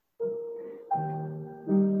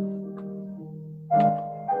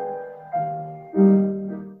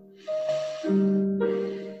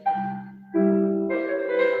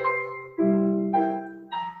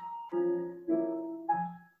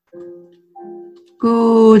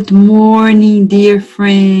Good morning, dear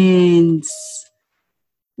friends.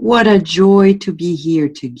 What a joy to be here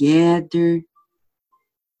together,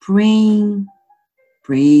 praying,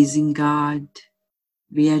 praising God,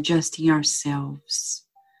 readjusting ourselves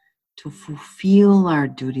to fulfill our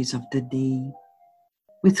duties of the day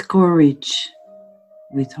with courage,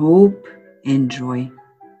 with hope and joy.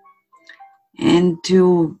 And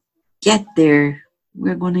to get there,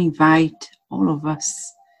 we're going to invite all of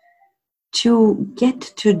us to get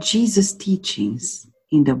to Jesus' teachings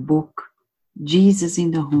in the book Jesus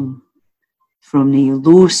in the Home, from Neio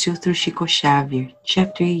Lucio through Chico Xavier,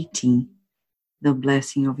 chapter 18, the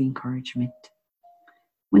blessing of encouragement.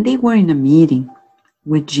 When they were in a meeting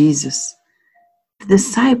with Jesus, the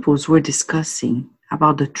disciples were discussing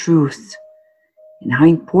about the truth and how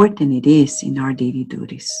important it is in our daily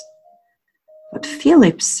duties. But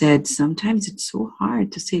Philip said sometimes it's so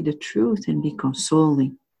hard to say the truth and be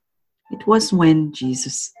consoling. It was when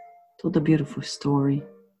Jesus told a beautiful story,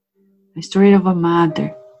 a story of a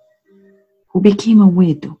mother who became a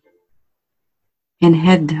widow and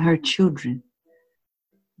had her children,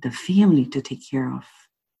 the family to take care of.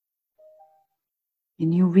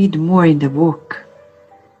 And you read more in the book,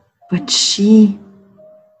 but she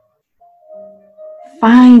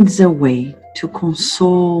finds a way to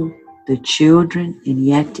console the children and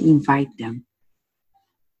yet invite them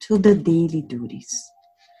to the daily duties,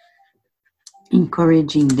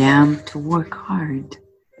 encouraging them to work hard.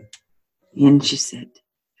 And she said,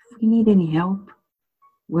 if we need any help,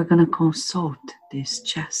 we're going to consult this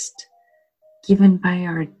chest given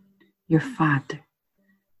by your father.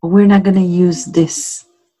 But we're not going to use this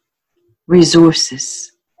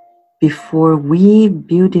resources before we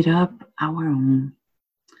build it up our own.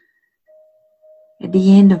 At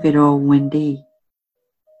the end of it all, when they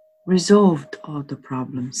resolved all the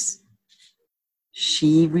problems,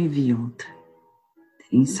 she revealed that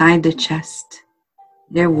inside the chest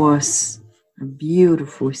there was a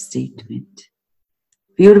beautiful statement,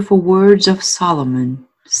 beautiful words of Solomon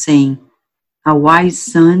saying, a wise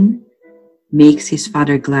son makes his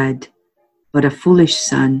father glad, but a foolish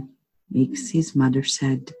son makes his mother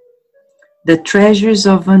sad. The treasures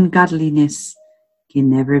of ungodliness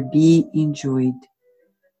can never be enjoyed,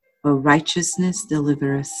 but righteousness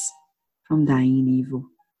delivers us from dying evil.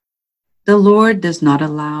 The Lord does not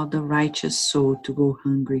allow the righteous soul to go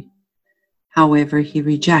hungry. However, he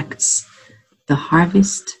rejects the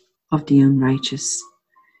harvest of the unrighteous.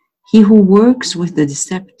 He who works with the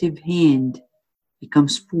deceptive hand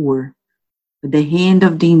becomes poor, but the hand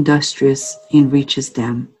of the industrious enriches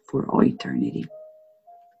them for all eternity.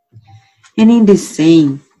 And in this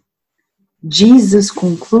saying, Jesus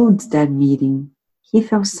concludes that meeting. He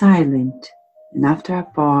fell silent, and after a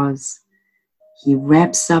pause, he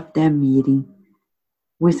wraps up that meeting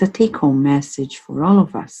with a take-home message for all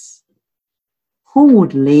of us. Who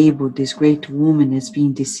would label this great woman as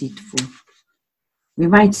being deceitful? We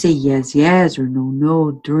might say yes, yes, or no,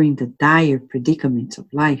 no during the dire predicaments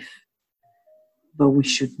of life, but we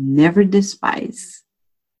should never despise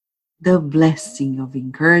the blessing of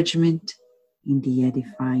encouragement in the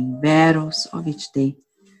edifying battles of each day,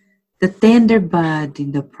 the tender bud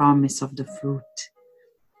in the promise of the fruit,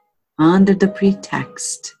 under the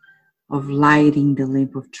pretext of lighting the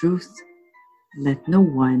lamp of truth. Let no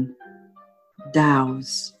one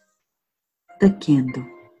douse the candle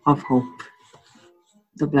of hope,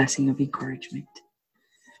 the blessing of encouragement.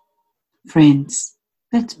 Friends,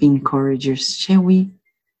 let's be encouragers, shall we?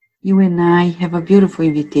 You and I have a beautiful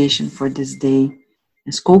invitation for this day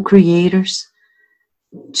as co-creators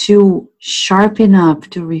to sharpen up,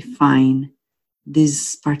 to refine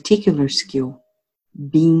this particular skill,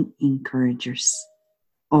 being encouragers,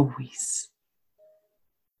 always.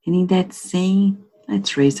 And in that saying,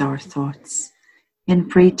 let's raise our thoughts and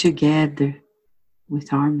pray together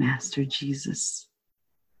with our Master Jesus.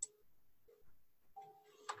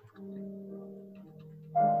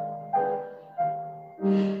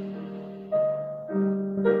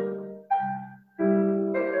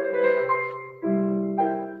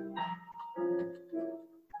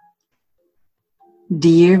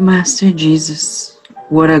 Dear Master Jesus,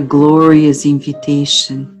 what a glorious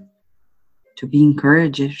invitation to be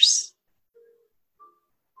encouragers.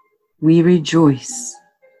 We rejoice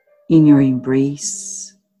in your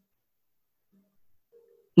embrace,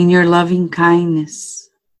 in your loving kindness,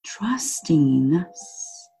 trusting in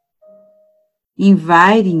us,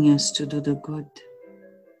 inviting us to do the good.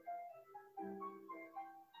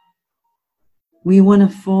 We want to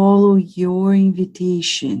follow your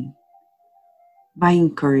invitation by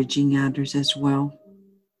encouraging others as well,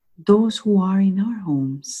 those who are in our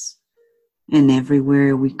homes and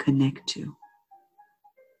everywhere we connect to.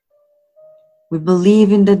 We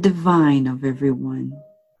believe in the divine of everyone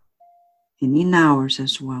and in ours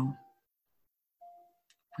as well.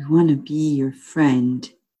 We want to be your friend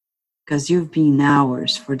because you've been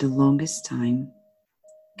ours for the longest time.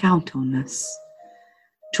 Count on us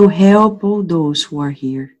to help all those who are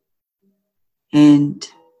here. And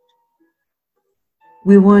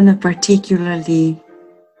we want to particularly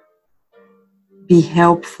be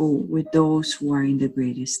helpful with those who are in the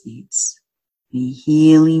greatest needs. May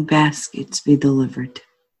healing baskets be delivered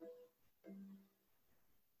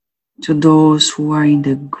to those who are in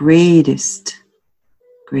the greatest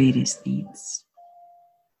needs.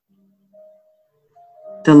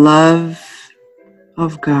 The love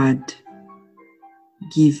of God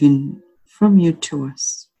given from you to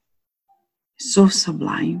us is so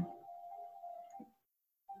sublime.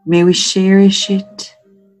 May we cherish it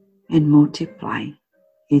and multiply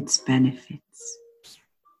its benefits.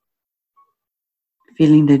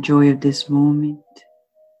 Feeling the joy of this moment,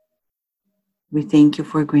 we thank you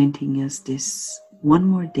for granting us this one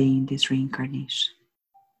more day in this reincarnation.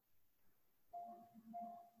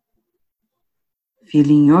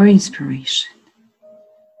 Feeling your inspiration,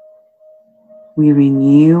 we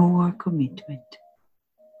renew our commitment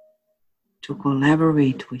to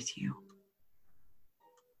collaborate with you.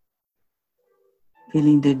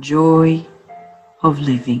 Feeling the joy of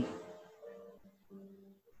living,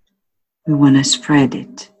 we want to spread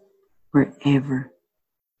it wherever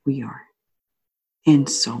we are. And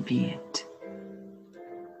so be it.